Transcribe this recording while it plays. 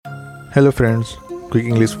Hello friends, quick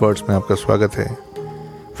English words में आपका स्वागत है।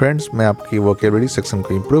 फ्रेंड्स, मैं आपकी वोकेबलरी सेक्शन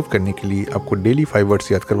को इम्प्रूव करने के लिए आपको डेली 5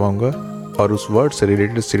 वर्ड्स याद करवाऊंगा और उस वर्ड से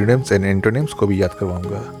रिलेटेड सिनोनिम्स एंड एंटोनिम्स को भी याद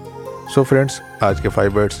करवाऊंगा। सो फ्रेंड्स, आज के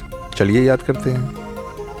 5 वर्ड्स चलिए याद करते हैं।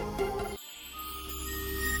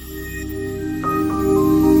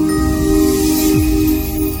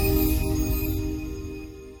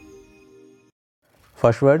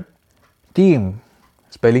 फर्स्ट वर्ड टीम,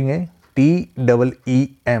 स्पेलिंग है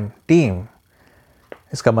TEEM, टीम।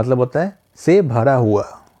 इसका मतलब होता है से भरा हुआ,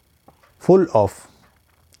 फुल ऑफ।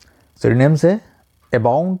 सिनोनिम्स है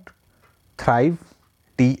abound, thrive,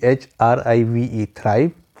 THRIVE,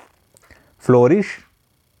 thrive, flourish,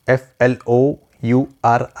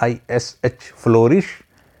 FLOURISH, flourish,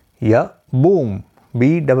 या बूम,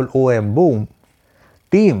 BOOM, बूम।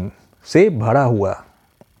 टीम से भरा हुआ,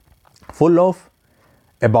 full of,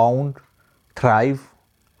 abound, thrive,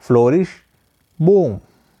 flourish, boom.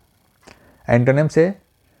 Antonyms है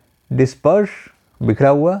डिस्पर्स, बिखरा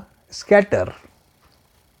हुआ, scatter.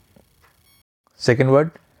 Second word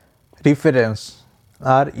reference,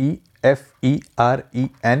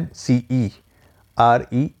 REFERENCE,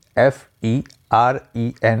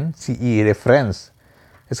 reference.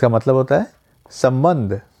 इसका मतलब होता है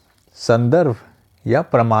संबंध, संदर्भ या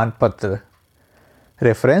प्रमाण पत्र।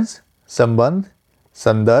 रेफरेंस, संबंध,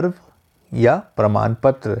 संदर्भ या प्रमाण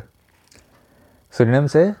पत्र।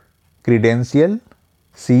 सिनोनिम्स है credential,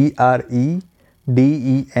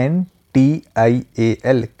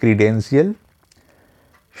 CREDENTIAL, credential,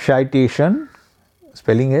 citation,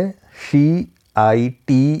 spelling है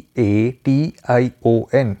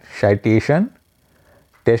CITATION, citation,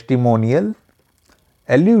 testimonial,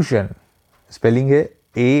 elution, spelling है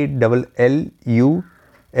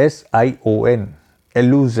ALLUSION,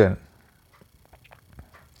 एल्यूजन।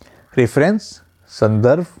 रेफरेंस,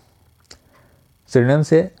 संदर्भ।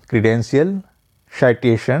 सिनोनिम्स है credential,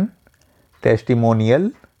 citation,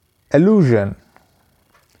 testimonial, एल्यूजन।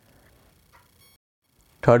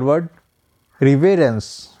 Third word रिवेरेंस,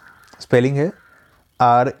 spelling है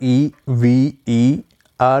REVERENCE,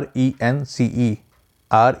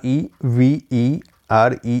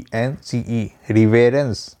 REVERENCE,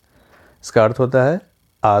 रिवेरेंस। इसका अर्थ होता है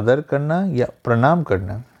आदर करना या प्रणाम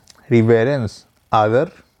करना। रिवेरेंस,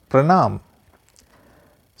 आदर, प्रणाम।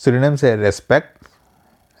 सिनोनिम्स है respect,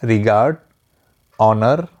 regard,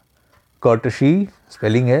 honour, courtesy,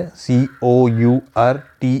 spelling है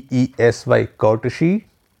COURTESY, कर्टसी,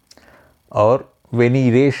 और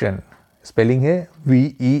वेनिरेशन, स्पेलिंग है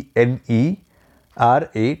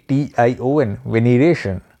VENERATION,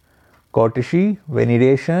 veneration. Courtesy,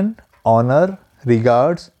 veneration, honour,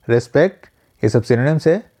 regards, respect, ये सब सिनोनिम्स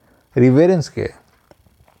है रिवेरेंस के।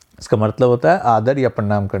 इसका मतलब होता है आदर या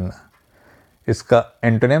प्रणाम करना। इसका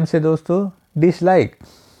एंटोनिम्स है दोस्तों dislike.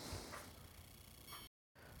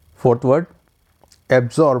 Fourth word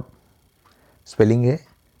absorb, spelling है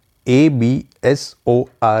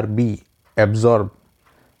ABSORB, एब्जॉर्ब।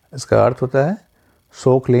 इसका अर्थ होता है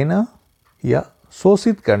सोख लेना या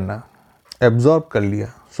शोषित करना। एब्जॉर्ब कर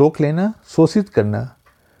लिया, सोख लेना, शोषित करना।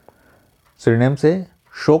 सिनोनिम्स है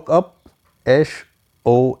soak up,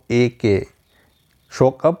 SOAK,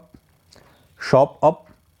 soak up, sop up,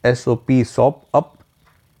 SOP, sop up,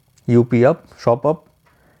 UP up, sop up,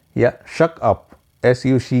 या suck up,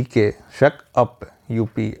 SUCK, suck up,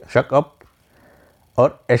 UP, suck up,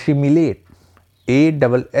 और एशिमिलेट,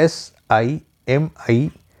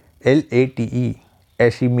 ASSIMILATE,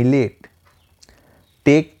 एशिमिलेट,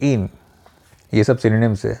 टेक इन, ये सब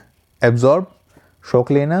सिनोनिम्स है। एब्जॉर्ब,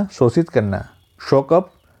 शोक लेना, शोषित करना। शोक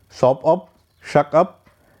up, sop up, suck up,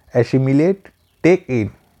 assimilate, take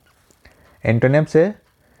in. Antonyms है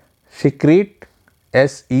सीक्रेट,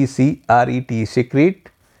 SECRET, सीक्रेट,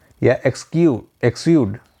 या exude,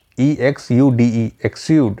 EXUDE,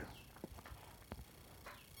 exude.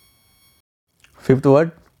 Fifth word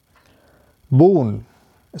boon,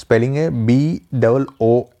 spelling है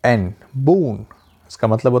BOON, बून। इसका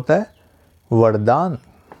मतलब होता है वरदान,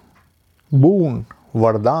 बून,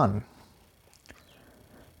 वरदान।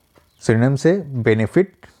 सिनोनिम्स से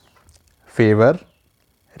benefit, favour,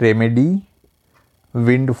 remedy,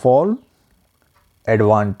 windfall,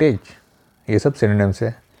 advantage, ये सब सिनोनिम्स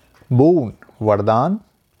है। बून, वरदान,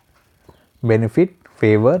 benefit,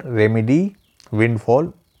 favour, remedy,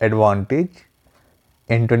 windfall, advantage.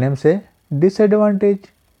 Antonyms है डिसएडवांटेज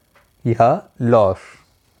या loss.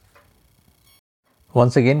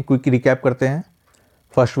 Once again quick recap करते हैं।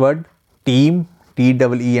 First word team,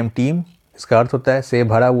 TEEM, team. इसका अर्थ होता है से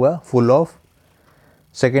भरा हुआ, full of.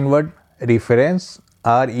 Second word reference,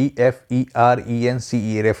 REFERENCE,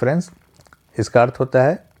 reference. इसका अर्थ होता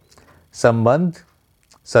है संबंध,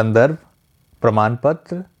 संदर्भ, प्रमाण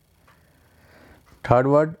पत्र। थर्ड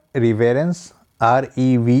वर्ड रिवेरेंस,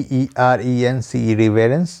 REVERENCE,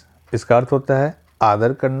 रिवेरेंस, इसका अर्थ होता है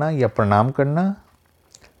आदर करना या प्रणाम करना।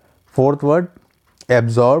 Fourth word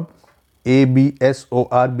absorb,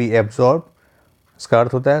 ABSORB, absorb, इसका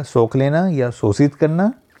अर्थ होता है सोख लेना या शोषित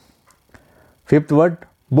करना। Fifth word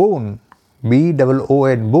bone,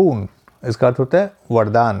 BOON, bone, इसका अर्थ होता है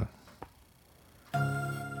वरदान।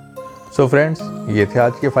 सो फ्रेंड्स, ये थे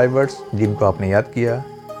आज के 5 वर्ड्स जिनको आपने याद किया।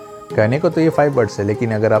 कहने को तो ये 5 वर्ड्स है,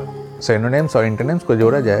 लेकिन अगर आप सिनोनिम्स और एंटोनिम्स को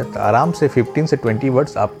जोड़ा जाए तो आराम से 15 से 20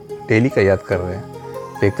 वर्ड्स आप डेली का याद कर रहे हैं।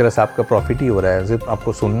 तो एक तरह से आपका प्रॉफिट ही हो रहा है, सिर्फ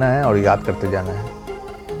आपको सुनना है और याद करते जाना है।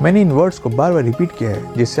 मैंने इन वर्ड्स को बार बार रिपीट किया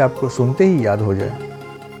है जिससे आपको सुनते ही याद हो जाए।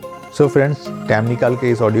 सो फ्रेंड्स, टाइम निकाल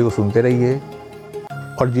के इस ऑडियो को सुनते रहिए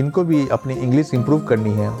और जिनको भी अपनी इंग्लिश इंप्रूव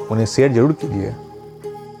करनी है उन्हें शेयर जरूर कीजिए।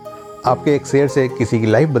 आपके एक शेयर से किसी की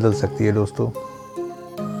लाइफ बदल सकती है दोस्तों।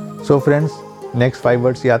 सो फ्रेंड्स, नेक्स्ट 5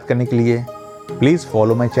 वर्ड्स याद करने के लिए please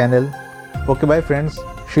follow my channel. Okay bye friends,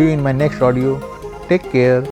 C you in my next audio. Take care.